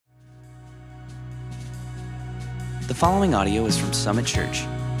The following audio is from Summit Church.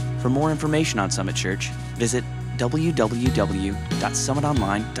 For more information on Summit Church, visit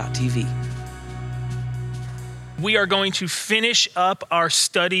www.summitonline.tv. We are going to finish up our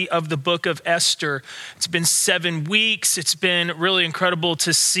study of the book of Esther. It's been 7 weeks. It's been really incredible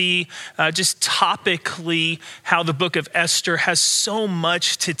to see just topically how the book of Esther has so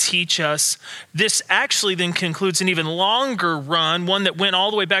much to teach us. This actually then concludes an even longer run, one that went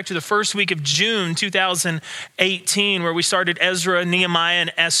all the way back to the first week of June 2018, where we started Ezra, Nehemiah,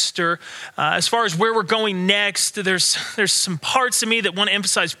 and Esther. As far as where we're going next, there's some parts of me that want to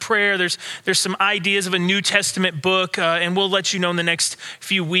emphasize prayer. There's some ideas of a New Testament book, and we'll let you know in the next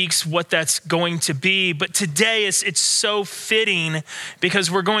few weeks what that's going to be. But today it's so fitting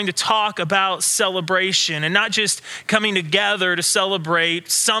because we're going to talk about celebration, and not just coming together to celebrate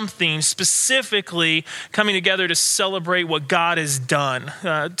something, specifically coming together to celebrate what God has done,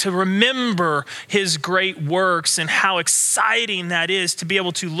 to remember his great works and how exciting that is to be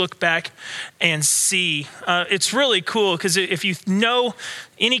able to look back and see. It's really cool because if you know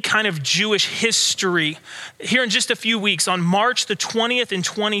any kind of Jewish history, here in just a few weeks, on March the 20th and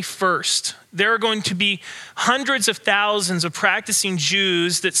 21st, there are going to be hundreds of thousands of practicing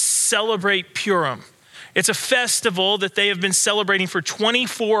Jews that celebrate Purim. It's a festival that they have been celebrating for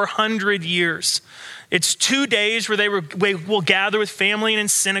 2,400 years. It's 2 days where they will gather with family and in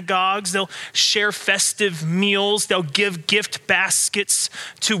synagogues. They'll share festive meals. They'll give gift baskets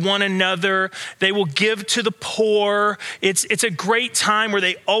to one another. They will give to the poor. It's a great time where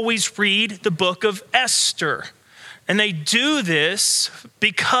they always read the book of Esther. And they do this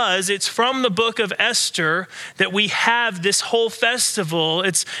because it's from the book of Esther that we have this whole festival.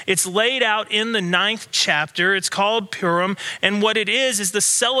 It's laid out in the 9th chapter. It's called Purim. And what it is the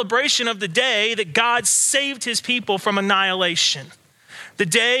celebration of the day that God saved his people from annihilation. The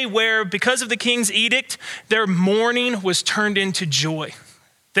day where, because of the king's edict, their mourning was turned into joy.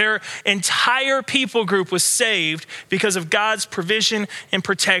 Their entire people group was saved because of God's provision and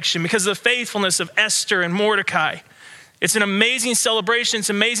protection, because of the faithfulness of Esther and Mordecai. It's an amazing celebration.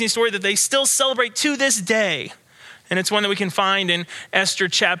 It's an amazing story that they still celebrate to this day. And it's one that we can find in Esther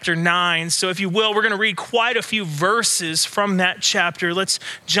chapter 9. So if you will, we're going to read quite a few verses from that chapter. Let's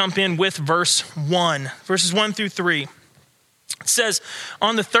jump in with verse 1, verses 1 through 3. It says,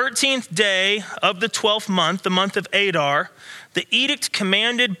 on the 13th day of the 12th month, the month of Adar, the edict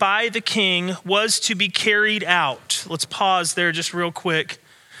commanded by the king was to be carried out. Let's pause there just real quick.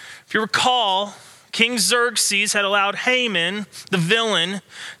 If you recall, King Xerxes had allowed Haman, the villain,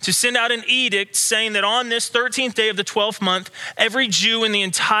 to send out an edict saying that on this 13th day of the 12th month, every Jew in the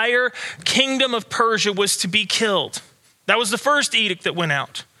entire kingdom of Persia was to be killed. That was the first edict that went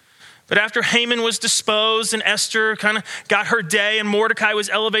out. But after Haman was disposed and Esther kind of got her day and Mordecai was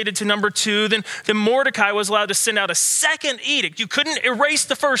elevated to number 2, then Mordecai was allowed to send out a second edict. You couldn't erase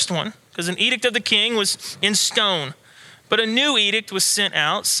the first one because an edict of the king was in stone. But a new edict was sent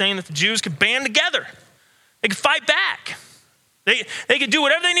out saying that the Jews could band together. They could fight back. They could do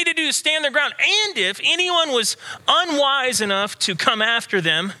whatever they needed to do to stand their ground. And if anyone was unwise enough to come after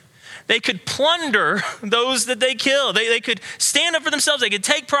them, they could plunder those that they kill. They could stand up for themselves. They could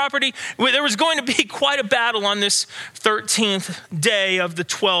take property. There was going to be quite a battle on this 13th day of the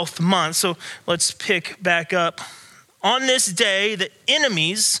 12th month. So let's pick back up. On this day, the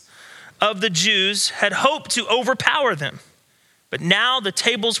enemies of the Jews had hoped to overpower them. But now the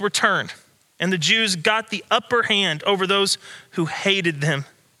tables were turned, and the Jews got the upper hand over those who hated them.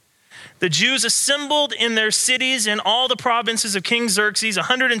 The Jews assembled in their cities in all the provinces of King Xerxes,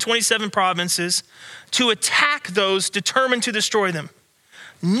 127 provinces, to attack those determined to destroy them.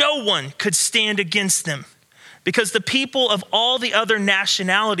 No one could stand against them, because the people of all the other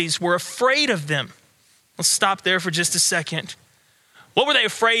nationalities were afraid of them. Let's stop there for just a second. What were they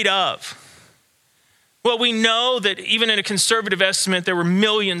afraid of? Well, we know that even in a conservative estimate, there were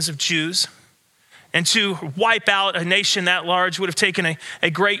millions of Jews. And to wipe out a nation that large would have taken a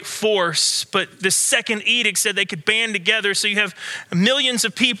great force. But the second edict said they could band together. So you have millions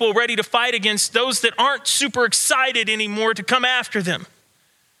of people ready to fight against those that aren't super excited anymore to come after them.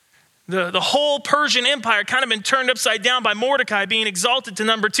 The whole Persian Empire kind of been turned upside down by Mordecai being exalted to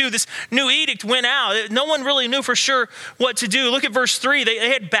number 2. This new edict went out. No one really knew for sure what to do. Look at verse 3. They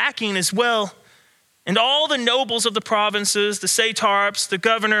had backing as well. And all the nobles of the provinces, the satraps, the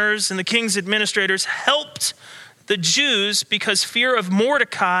governors, and the king's administrators helped the Jews because fear of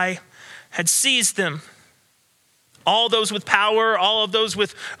Mordecai had seized them. All those with power, all of those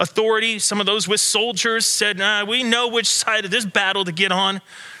with authority, some of those with soldiers said, we know which side of this battle to get on.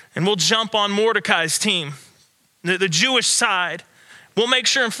 And we'll jump on Mordecai's team, the Jewish side. We'll make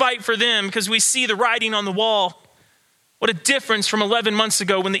sure and fight for them because we see the writing on the wall. What a difference from 11 months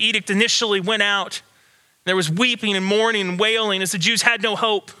ago when the edict initially went out. There was weeping and mourning and wailing as the Jews had no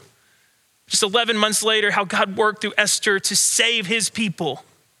hope. Just 11 months later, how God worked through Esther to save his people.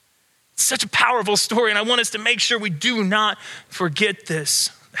 It's such a powerful story, and I want us to make sure we do not forget this.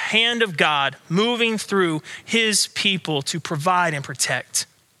 The hand of God moving through his people to provide and protect.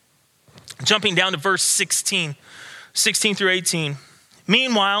 Jumping down to verse 16 through 18.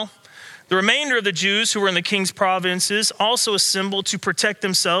 Meanwhile, the remainder of the Jews who were in the king's provinces also assembled to protect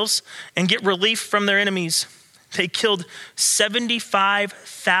themselves and get relief from their enemies. They killed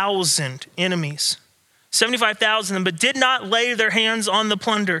 75,000 enemies, 75,000 of them, but did not lay their hands on the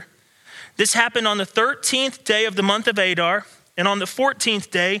plunder. This happened on the 13th day of the month of Adar, and on the 14th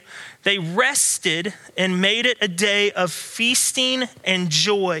day, they rested and made it a day of feasting and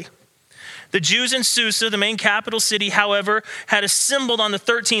joy. The Jews in Susa, the main capital city, however, had assembled on the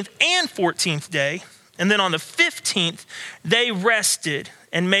 13th and 14th day. And then on the 15th, they rested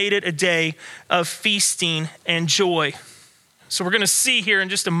and made it a day of feasting and joy. So we're going to see here in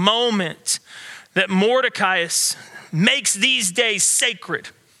just a moment that Mordecai makes these days sacred.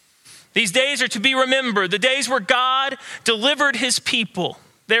 These days are to be remembered. The days where God delivered his people.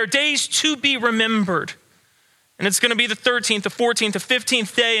 They are days to be remembered. And it's going to be the 13th, the 14th, the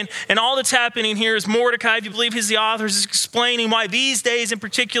 15th day. And all that's happening here is Mordecai, if you believe he's the author, is explaining why these days in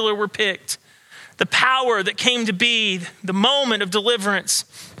particular were picked. The power that came to be, the moment of deliverance.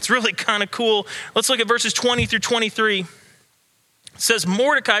 It's really kind of cool. Let's look at verses 20 through 23. It says,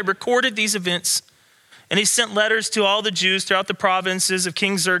 Mordecai recorded these events, and he sent letters to all the Jews throughout the provinces of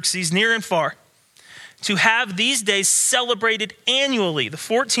King Xerxes, near and far, to have these days celebrated annually, the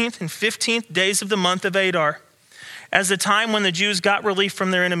 14th and 15th days of the month of Adar, as the time when the Jews got relief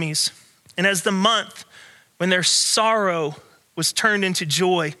from their enemies, and as the month when their sorrow was turned into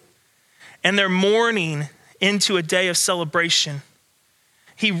joy, and their mourning into a day of celebration.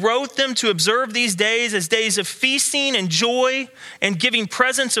 He wrote them to observe these days as days of feasting and joy and giving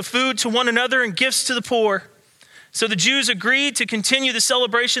presents of food to one another and gifts to the poor. So the Jews agreed to continue the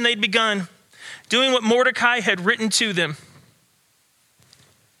celebration they'd begun, doing what Mordecai had written to them.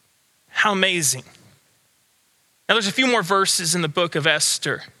 How amazing. Now there's a few more verses in the book of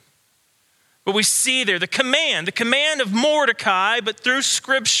Esther. But we see there the command of Mordecai, but through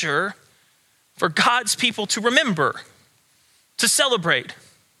scripture, for God's people to remember, to celebrate.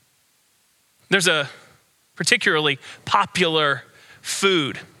 There's a particularly popular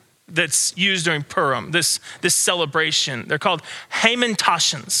food that's used during Purim, this celebration. They're called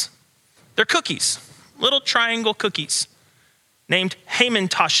Hamantaschens. They're cookies, little triangle cookies, named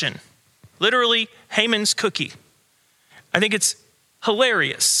Hamantaschen, literally Haman's cookie. I think it's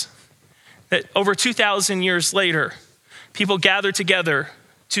hilarious that over 2,000 years later, people gather together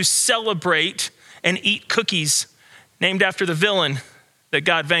to celebrate and eat cookies named after the villain that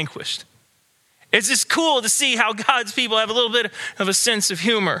God vanquished. It's just cool to see how God's people have a little bit of a sense of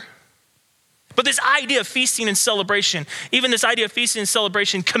humor. But this idea of feasting and celebration, even this idea of feasting and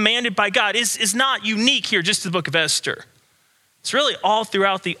celebration commanded by God is not unique here just to the book of Esther. It's really all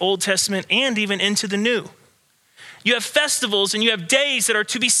throughout the Old Testament and even into the New. You have festivals and you have days that are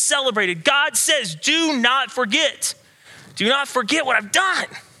to be celebrated. God says, do not forget. Do not forget what I've done,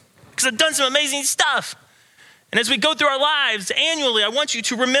 because I've done some amazing stuff. And as we go through our lives annually, I want you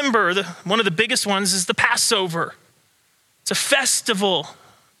to remember one of the biggest ones is the Passover. It's a festival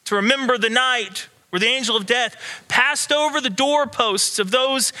to remember the night where the angel of death passed over the doorposts of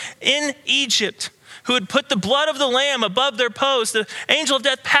those in Egypt who had put the blood of the lamb above their posts. The angel of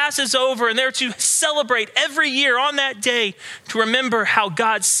death passes over, and they're to celebrate every year on that day to remember how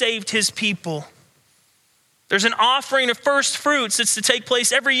God saved his people. There's an offering of first fruits that's to take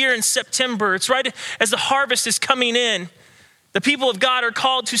place every year in September. It's right as the harvest is coming in. The people of God are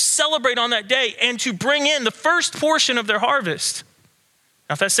called to celebrate on that day and to bring in the first portion of their harvest.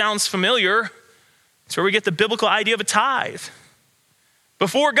 Now, if that sounds familiar, it's where we get the biblical idea of a tithe.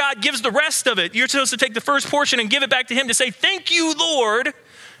 Before God gives the rest of it, you're supposed to take the first portion and give it back to him to say, thank you, Lord,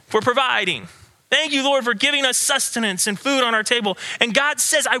 for providing. Thank you, Lord, for giving us sustenance and food on our table. And God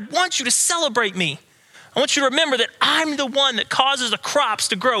says, I want you to celebrate me. I want you to remember that I'm the one that causes the crops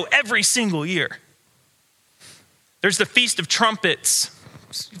to grow every single year. There's the Feast of Trumpets.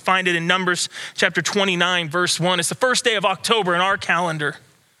 You find it in Numbers chapter 29, verse 1. It's the first day of October in our calendar.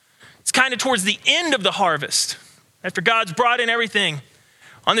 It's kind of towards the end of the harvest, after God's brought in everything.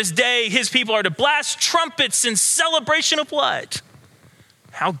 On this day, his people are to blast trumpets in celebration of what?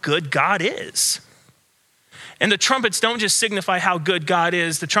 How good God is. And the trumpets don't just signify how good God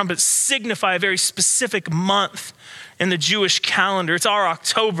is. The trumpets signify a very specific month in the Jewish calendar. It's our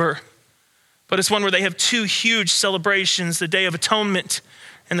October. But it's one where they have two huge celebrations, the Day of Atonement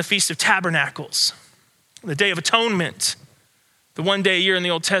and the Feast of Tabernacles. The Day of Atonement, the one day a year in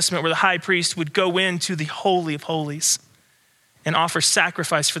the Old Testament where the high priest would go into the Holy of Holies and offer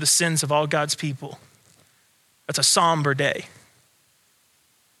sacrifice for the sins of all God's people. That's a somber day.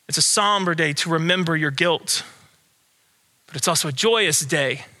 It's a somber day to remember your guilt, but it's also a joyous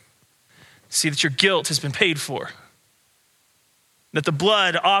day to see that your guilt has been paid for, that the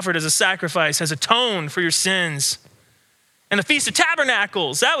blood offered as a sacrifice has atoned for your sins. And the Feast of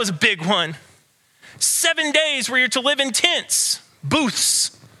Tabernacles, that was a big one. 7 days where you're to live in tents,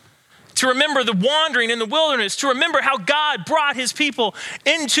 booths, to remember the wandering in the wilderness, to remember how God brought his people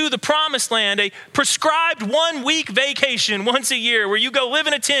into the promised land, a prescribed 1 week vacation once a year where you go live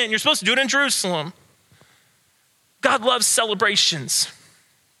in a tent. You're supposed to do it in Jerusalem. God loves celebrations.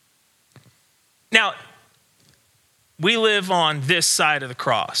 Now, we live on this side of the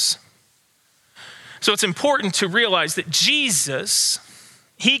cross. So it's important to realize that Jesus,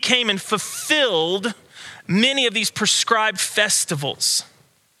 he came and fulfilled many of these prescribed festivals.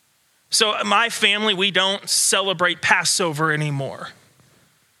 So my family, we don't celebrate Passover anymore.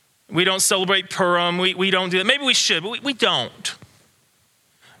 We don't celebrate Purim. We don't do that. Maybe we should, but we don't.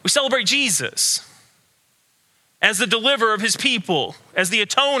 We celebrate Jesus as the deliverer of his people, as the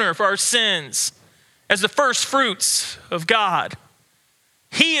atoner for our sins, as the first fruits of God.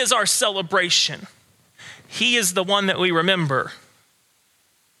 He is our celebration. He is the one that we remember.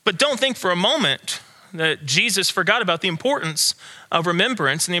 But don't think for a moment that Jesus forgot about the importance of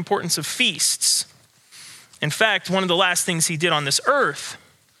remembrance and the importance of feasts. In fact, one of the last things he did on this earth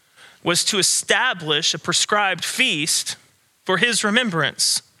was to establish a prescribed feast for his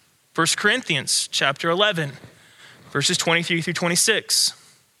remembrance. 1 Corinthians chapter 11, verses 23 through 26.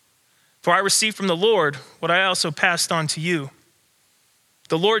 For I received from the Lord what I also passed on to you.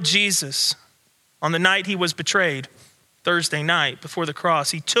 The Lord Jesus, on the night he was betrayed, Thursday night before the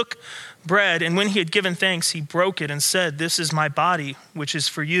cross, he took bread, and when he had given thanks, he broke it and said, "This is my body, which is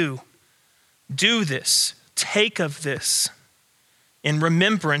for you. Do this, take of this in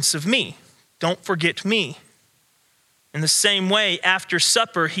remembrance of me." Don't forget me. In the same way, after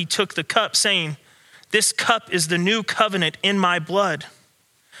supper, he took the cup, saying, "This cup is the new covenant in my blood.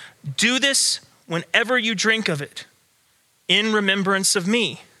 Do this whenever you drink of it in remembrance of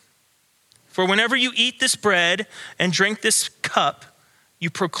me. For whenever you eat this bread and drink this cup, you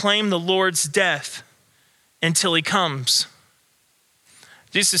proclaim the Lord's death until he comes."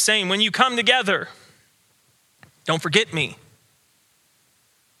 Jesus is saying, when you come together, don't forget me.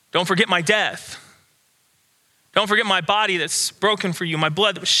 Don't forget my death. Don't forget my body that's broken for you, my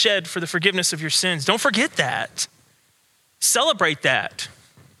blood that was shed for the forgiveness of your sins. Don't forget that. Celebrate that.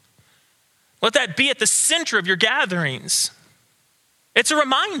 Let that be at the center of your gatherings. It's a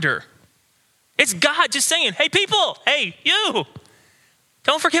reminder. It's God just saying, hey people, hey you,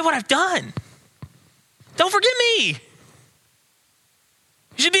 don't forget what I've done. Don't forget me.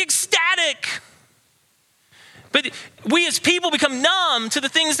 You should be ecstatic. But we as people become numb to the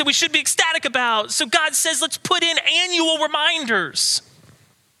things that we should be ecstatic about. So God says, let's put in annual reminders.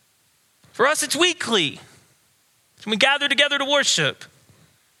 For us, it's weekly. When we gather together to worship.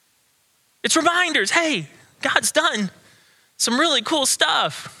 It's reminders. Hey, God's done some really cool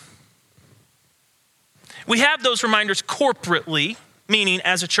stuff. We have those reminders corporately, meaning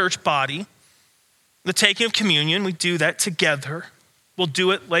as a church body. The taking of communion, we do that together. We'll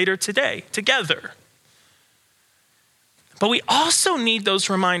do it later today, together. But we also need those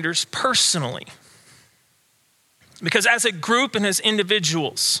reminders personally. Because as a group and as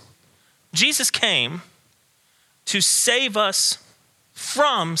individuals, Jesus came to save us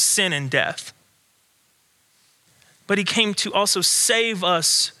from sin and death. But he came to also save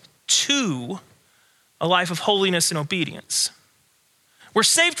us to a life of holiness and obedience. We're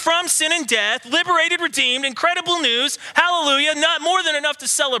saved from sin and death, liberated, redeemed, incredible news, hallelujah, not more than enough to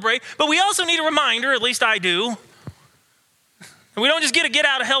celebrate, but we also need a reminder, at least I do, and we don't just get a get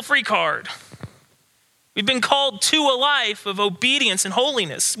out of hell free card. We've been called to a life of obedience and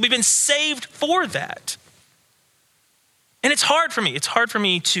holiness. We've been saved for that. And it's hard for me. It's hard for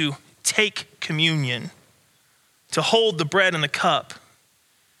me to take communion, to hold the bread and the cup,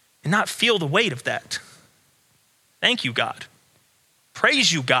 and not feel the weight of that. Thank you, God.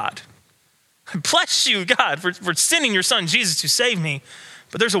 Praise you, God. Bless you, God, for sending your son, Jesus, to save me.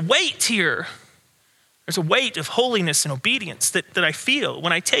 But there's a weight here. There's a weight of holiness and obedience that I feel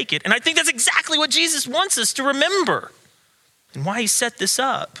when I take it. And I think that's exactly what Jesus wants us to remember and why he set this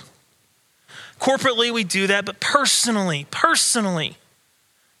up. Corporately, we do that, but personally,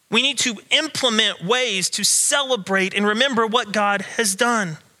 we need to implement ways to celebrate and remember what God has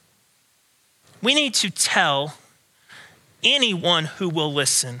done. We need to tell anyone who will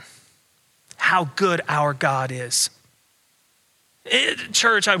listen how good our God is.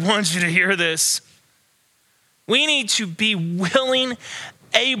 Church, I want you to hear this. We need to be willing,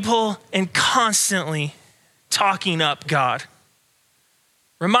 able, and constantly talking up God.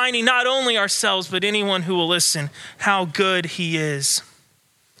 Reminding not only ourselves, but anyone who will listen how good he is.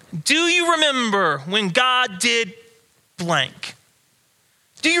 Do you remember when God did blank?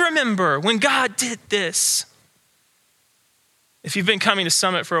 Do you remember when God did this? If you've been coming to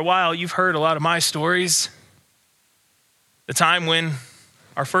Summit for a while, you've heard a lot of my stories. The time when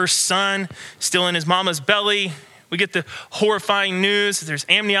our first son, still in his mama's belly, we get the horrifying news that there's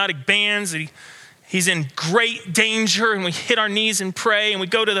amniotic bands, that he's in great danger, and we hit our knees and pray, and we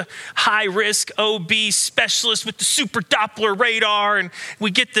go to the high-risk OB specialist with the super Doppler radar, and we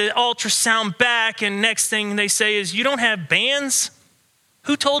get the ultrasound back, and next thing they say is, you don't have bands?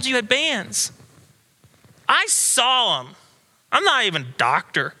 Who told you had bands? I saw them. I'm not even a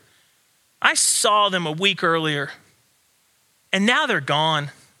doctor. I saw them a week earlier, and now they're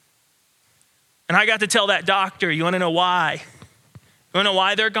gone. And I got to tell that doctor, you want to know why? You want to know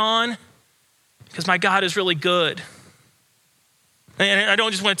why they're gone? Because my God is really good. And I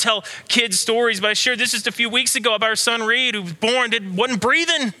don't just want to tell kids stories, but I shared this just a few weeks ago about our son Reed, who was born, wasn't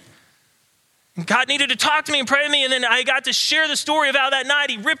breathing. And God needed to talk to me and pray to me, and then I got to share the story of how that night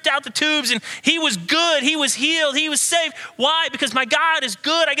he ripped out the tubes, and he was good, he was healed, he was saved. Why? Because my God is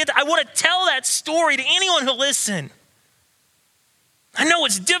good. I want to tell that story to anyone who'll listen. I know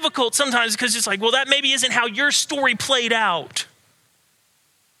it's difficult sometimes because it's like, well, that maybe isn't how your story played out.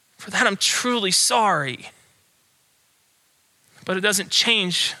 For that, I'm truly sorry. But it doesn't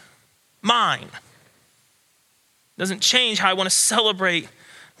change mine. It doesn't change how I want to celebrate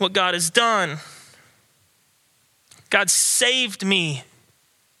what God has done. God saved me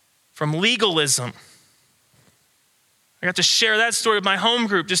from legalism. I got to share that story with my home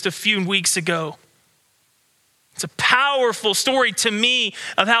group just a few weeks ago. It's a powerful story to me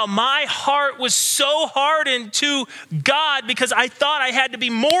of how my heart was so hardened to God because I thought I had to be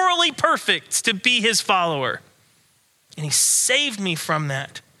morally perfect to be his follower. And he saved me from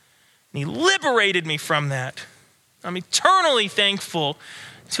that. And he liberated me from that. I'm eternally thankful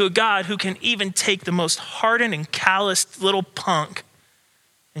to a God who can even take the most hardened and calloused little punk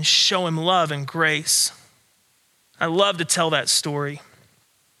and show him love and grace. I love to tell that story.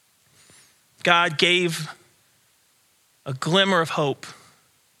 God gave a glimmer of hope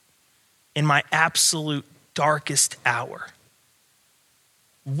in my absolute darkest hour.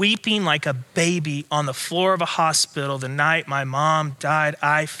 Weeping like a baby on the floor of a hospital the night my mom died,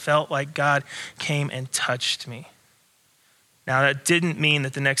 I felt like God came and touched me. Now, that didn't mean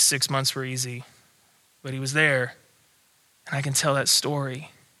that the next 6 months were easy, but he was there, and I can tell that story.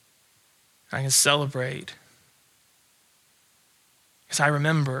 I can celebrate. Because I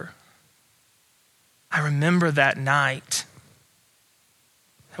remember that night.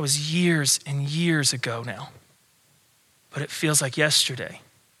 That was years and years ago now, but it feels like yesterday.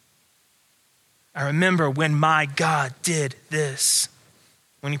 I remember when my God did this,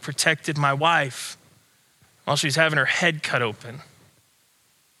 when he protected my wife while she was having her head cut open.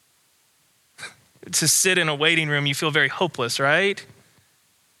 To sit in a waiting room, you feel very hopeless, right?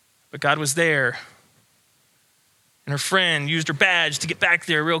 But God was there. And her friend used her badge to get back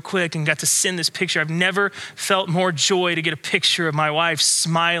there real quick and got to send this picture. I've never felt more joy to get a picture of my wife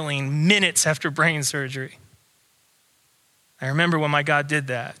smiling minutes after brain surgery. I remember when my God did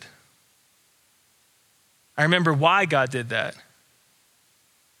that. I remember why God did that.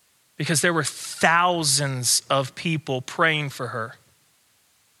 Because there were thousands of people praying for her.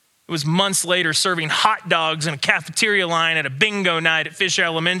 It was months later serving hot dogs in a cafeteria line at a bingo night at Fish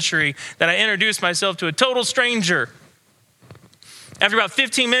Elementary that I introduced myself to a total stranger. After about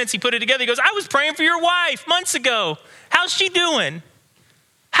 15 minutes, he put it together. He goes, I was praying for your wife months ago. How's she doing?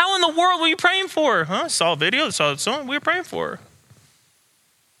 How in the world were you praying for her? Huh? I saw a video, saw someone, we were praying for her.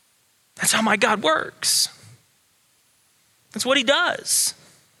 That's how my God works. That's what he does.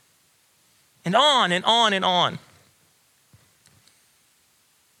 And on and on and on.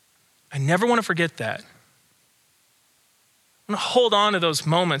 I never want to forget that. I want to hold on to those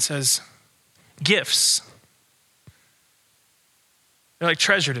moments as gifts. They're like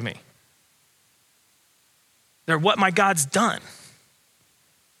treasure to me. They're what my God's done.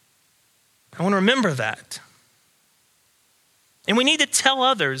 I want to remember that. And we need to tell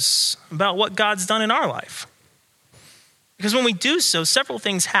others about what God's done in our life. Because when we do so, several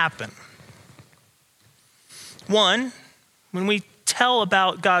things happen. One, when we tell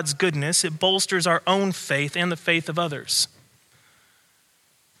about God's goodness, it bolsters our own faith and the faith of others.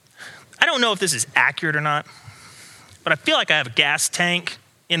 I don't know if this is accurate or not, but I feel like I have a gas tank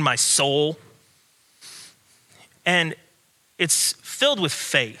in my soul, and it's filled with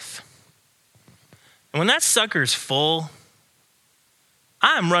faith. And when that sucker's full,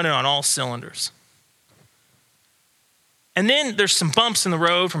 I'm running on all cylinders. And then there's some bumps in the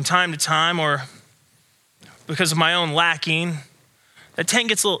road from time to time, or because of my own lacking, that tank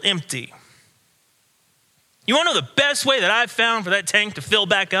gets a little empty. You want to know the best way that I've found for that tank to fill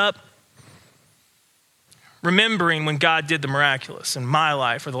back up? Remembering when God did the miraculous in my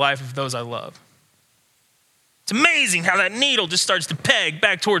life or the life of those I love. It's amazing how that needle just starts to peg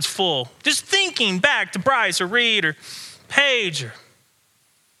back towards full. Just thinking back to Bryce or Reed or Paige, or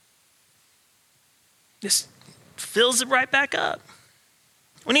just fills it right back up.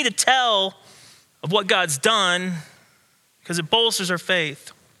 We need to tell of what God's done because it bolsters our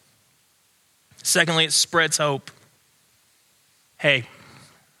faith. Secondly, it spreads hope. Hey,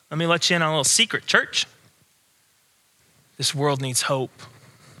 let me let you in on a little secret, church. This world needs hope.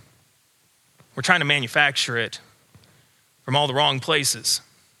 We're trying to manufacture it from all the wrong places.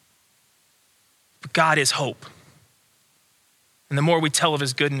 But God is hope. And the more we tell of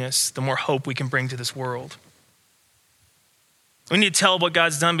his goodness, the more hope we can bring to this world. We need to tell what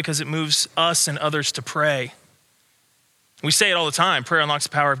God's done because it moves us and others to pray. We say it all the time, prayer unlocks the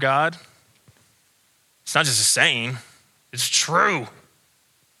power of God. It's not just a saying, it's true.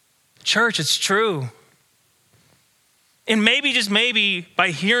 Church, it's true. And maybe, just maybe,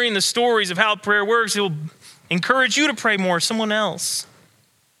 by hearing the stories of how prayer works, it will encourage you to pray more, someone else.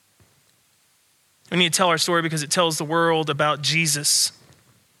 We need to tell our story because it tells the world about Jesus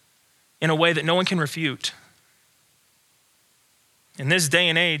in a way that no one can refute. In this day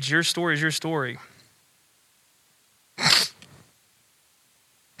and age, your story is your story.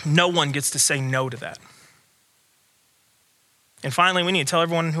 No one gets to say no to that. And finally, we need to tell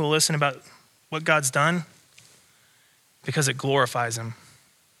everyone who will listen about what God's done because it glorifies him.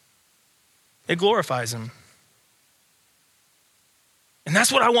 It glorifies him. And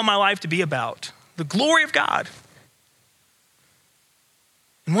that's what I want my life to be about, the glory of God.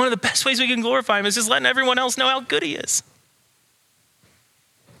 And one of the best ways we can glorify him is just letting everyone else know how good he is.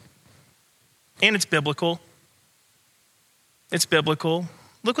 And it's biblical. It's biblical.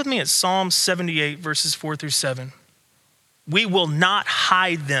 Look with me at Psalm 78, verses 4-7. We will not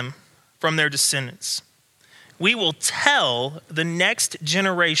hide them from their descendants. We will tell the next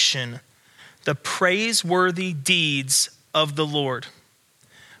generation the praiseworthy deeds of the Lord.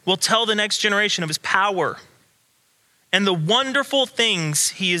 We'll tell the next generation of his power and the wonderful things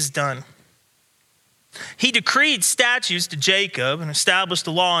he has done. He decreed statutes to Jacob and established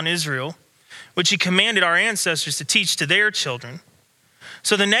the law in Israel, which he commanded our ancestors to teach to their children,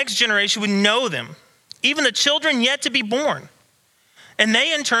 so the next generation would know them, even the children yet to be born. And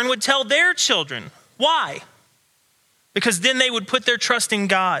they in turn would tell their children. Why? Because then they would put their trust in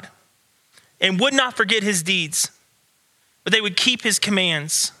God and would not forget his deeds, but they would keep his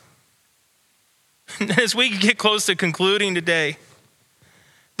commands. And as we get close to concluding today,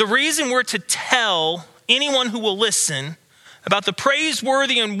 the reason we're to tell anyone who will listen about the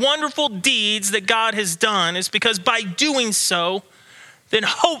praiseworthy and wonderful deeds that God has done is because by doing so, then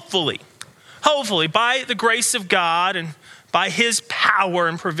hopefully, by the grace of God and by his power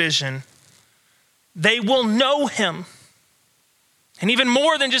and provision, they will know him. And even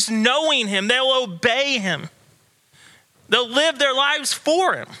more than just knowing him, they'll obey him. They'll live their lives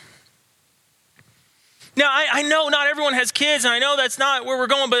for him. Now, I know not everyone has kids, and I know that's not where we're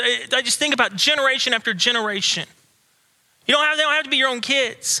going, but I just think about generation after generation. They don't have to be your own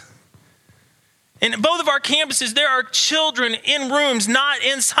kids. In both of our campuses, there are children in rooms not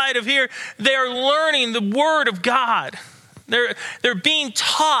inside of here. They are learning the word of God. They're being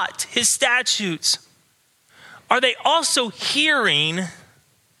taught his statutes. Are they also hearing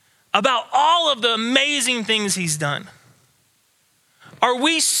about all of the amazing things he's done? Are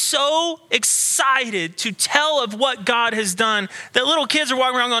we so excited to tell of what God has done that little kids are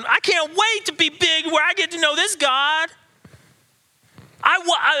walking around going, I can't wait to be big where I get to know this God?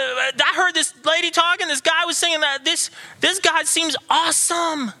 I heard this lady talking, this guy was saying that this God seems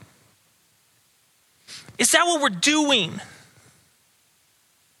awesome. Is that what we're doing?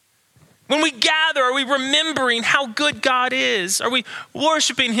 When we gather, are we remembering how good God is? Are we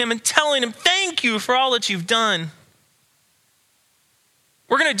worshiping him and telling him, thank you for all that you've done?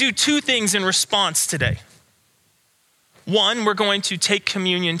 We're going to do two things in response today. One, we're going to take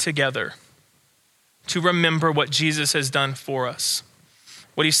communion together to remember what Jesus has done for us,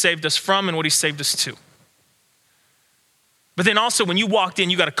 what he saved us from and what he saved us to. But then also when you walked in,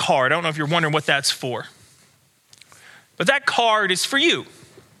 you got a card. I don't know if you're wondering what that's for. But that card is for you.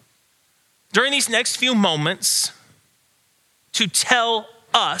 during these next few moments to tell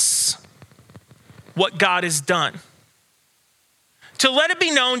us what God has done. To let it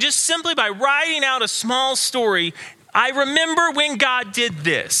be known just simply by writing out a small story. I remember when God did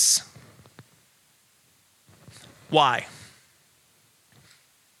this. Why?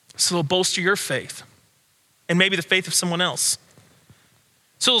 So it'll bolster your faith and maybe the faith of someone else.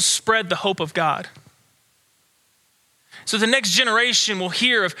 So it'll spread the hope of God. So the next generation will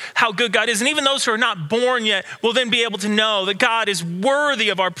hear of how good God is. And even those who are not born yet will then be able to know that God is worthy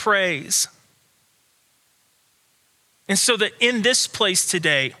of our praise. And so that in this place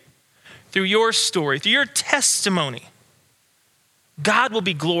today, through your story, through your testimony, God will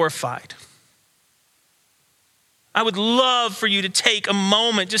be glorified. I would love for you to take a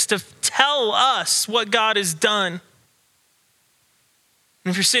moment just to tell us what God has done. And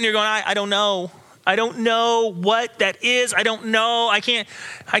if you're sitting here going, I don't know. I don't know what that is. I don't know. I can't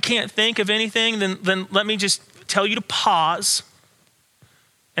think of anything. Then let me just tell you to pause.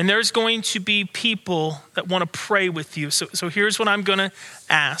 And there's going to be people that want to pray with you. So here's what I'm going to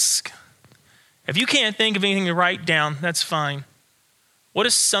ask. If you can't think of anything to write down, that's fine. What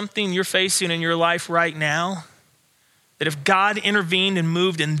is something you're facing in your life right now that if God intervened and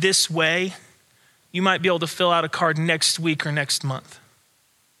moved in this way, you might be able to fill out a card next week or next month?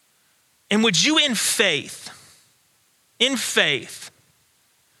 And would you in faith,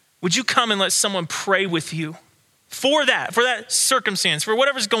 would you come and let someone pray with you for that circumstance, for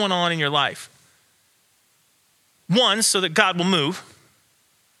whatever's going on in your life? One, so that God will move,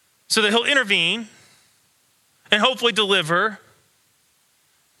 so that he'll intervene and hopefully deliver.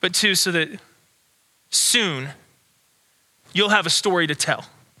 But two, so that soon you'll have a story to tell.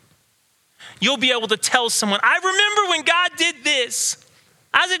 You'll be able to tell someone, I remember when God did this.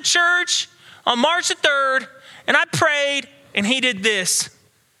 I was at church on March the 3rd, and I prayed, and he did this.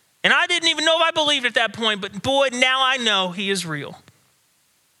 And I didn't even know if I believed at that point, but boy, now I know he is real.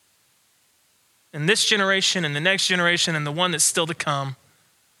 And this generation and the next generation and the one that's still to come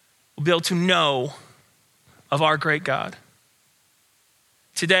will be able to know of our great God.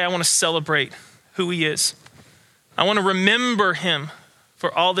 Today, I want to celebrate who he is. I want to remember him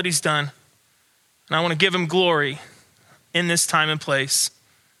for all that he's done. And I want to give him glory in this time and place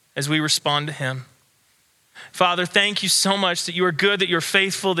as we respond to him. Father, thank you so much that you are good, that you're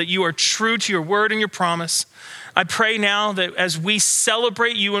faithful, that you are true to your word and your promise. I pray now that as we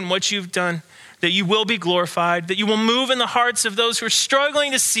celebrate you and what you've done, that you will be glorified, that you will move in the hearts of those who are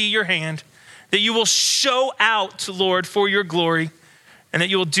struggling to see your hand, that you will show out, Lord, for your glory, and that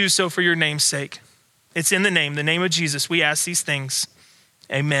you will do so for your name's sake. It's in the name of Jesus, we ask these things.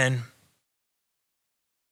 Amen.